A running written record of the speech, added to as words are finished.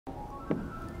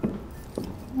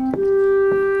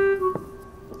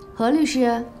何律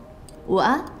师，午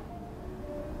安。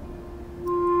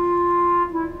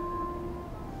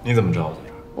你怎么知道我在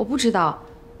这儿？我不知道，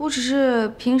我只是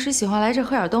平时喜欢来这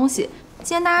喝点东西。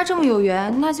既然大家这么有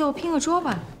缘，那就拼个桌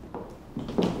吧。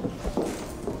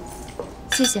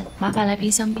谢谢，麻烦来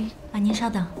瓶香槟。啊，您稍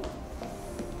等。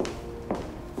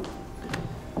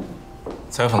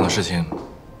采访的事情，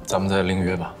咱们再另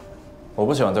约吧。我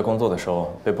不喜欢在工作的时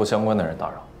候被不相关的人打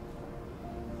扰。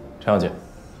陈小姐，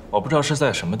我不知道是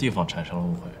在什么地方产生了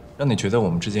误会，让你觉得我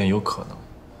们之间有可能。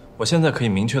我现在可以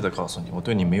明确地告诉你，我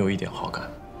对你没有一点好感，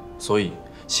所以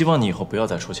希望你以后不要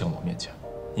再出现我面前，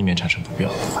以免产生不必要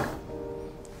的误会。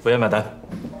服务员买单。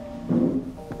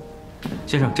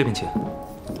先生，这边请。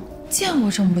见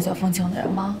过这么不解风情的人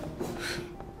吗？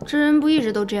这人不一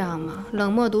直都这样吗？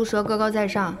冷漠毒舌，高高在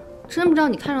上。真不知道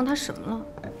你看上他什么了？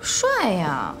帅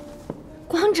呀！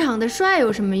光长得帅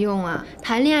有什么用啊？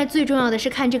谈恋爱最重要的是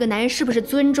看这个男人是不是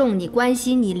尊重你、关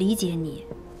心你、理解你。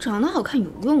长得好看有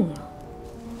用吗？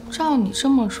照你这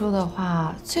么说的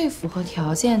话，最符合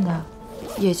条件的，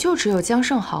也就只有江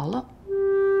胜豪了。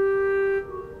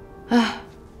哎，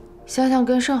想想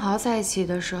跟胜豪在一起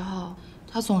的时候，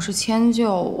他总是迁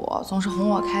就我，总是哄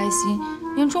我开心，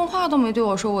连重话都没对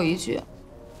我说过一句。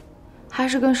还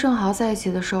是跟胜豪在一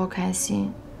起的时候开心。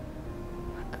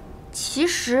其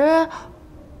实，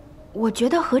我觉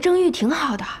得何正玉挺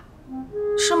好的。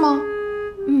是吗？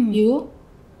嗯，比如，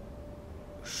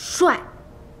帅。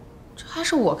这还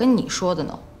是我跟你说的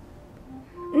呢。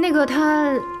那个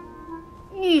他，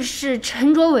遇事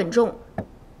沉着稳重，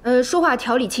说话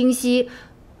条理清晰，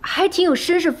还挺有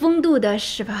绅士风度的，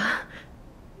是吧？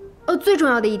最重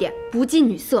要的一点，不近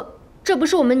女色，这不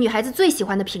是我们女孩子最喜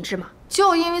欢的品质吗？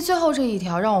就因为最后这一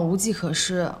条让我无计可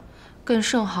施，跟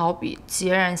盛豪比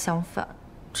截然相反。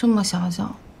这么想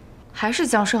想，还是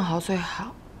江盛豪最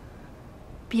好。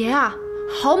别啊，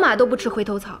好马都不吃回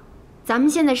头草。咱们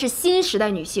现在是新时代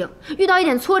女性，遇到一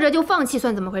点挫折就放弃，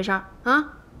算怎么回事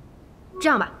啊？这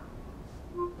样吧，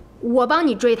我帮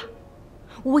你追他，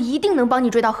我一定能帮你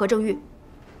追到何正玉。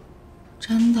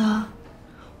真的？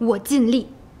我尽力，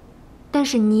但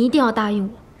是你一定要答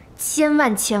应我，千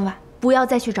万不要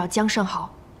再去找江盛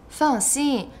豪。放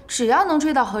心，只要能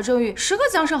追到何正玉，10个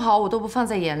江盛豪我都不放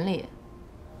在眼里。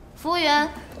服务员，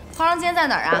化妆间在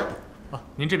哪儿啊？啊，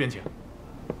您这边请。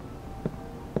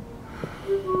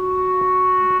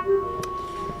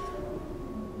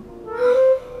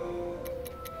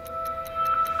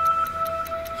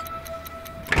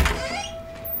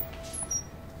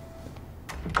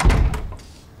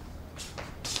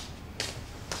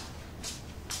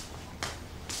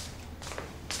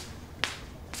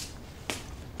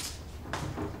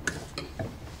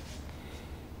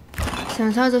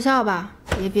想笑就笑吧，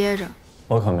别憋着。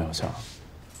我可没有笑，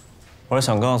我是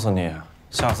想告诉你，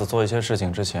下次做一些事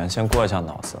情之前，先过一下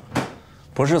脑子，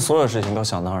不是所有事情都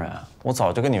想当然。我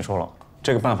早就跟你说了，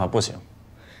这个办法不行。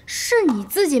是你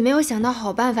自己没有想到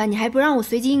好办法，你还不让我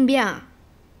随机应变啊？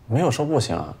没有说不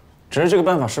行啊，只是这个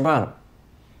办法失败了。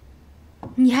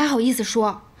你还好意思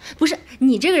说？不是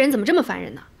你这个人怎么这么烦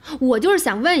人呢？我就是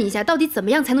想问一下，到底怎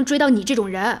么样才能追到你这种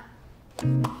人？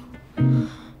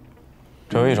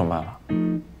只有一种办法。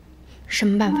什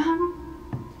么办法？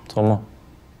做梦。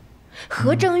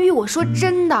何正玉，我说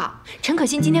真的，陈可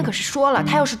辛今天可是说了，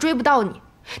他要是追不到你，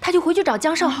他就回去找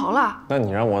江胜豪了。那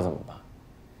你让我怎么办？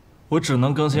我只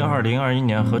能更新2021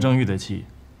年何正玉的记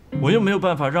忆，我又没有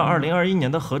办法让2021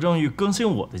年的何正玉更新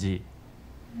我的记忆。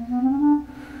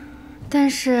但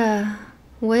是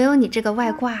我有你这个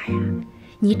外挂呀，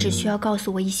你只需要告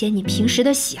诉我一些你平时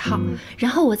的喜好，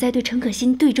然后我再对陈可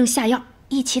辛对症下药，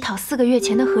一起讨4个月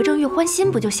前的何正玉欢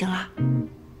心，不就行了？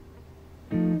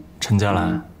陈佳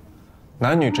兰，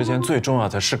男女之间最重要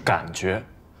的是感觉、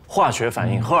化学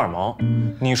反应、荷尔蒙。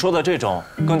你说的这种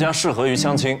更加适合于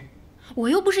相亲。我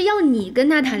又不是要你跟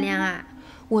他谈恋爱，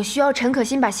我需要陈可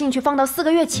辛把兴趣放到4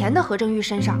个月前的何正玉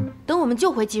身上，等我们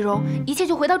救回吉荣，一切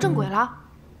就回到正轨了。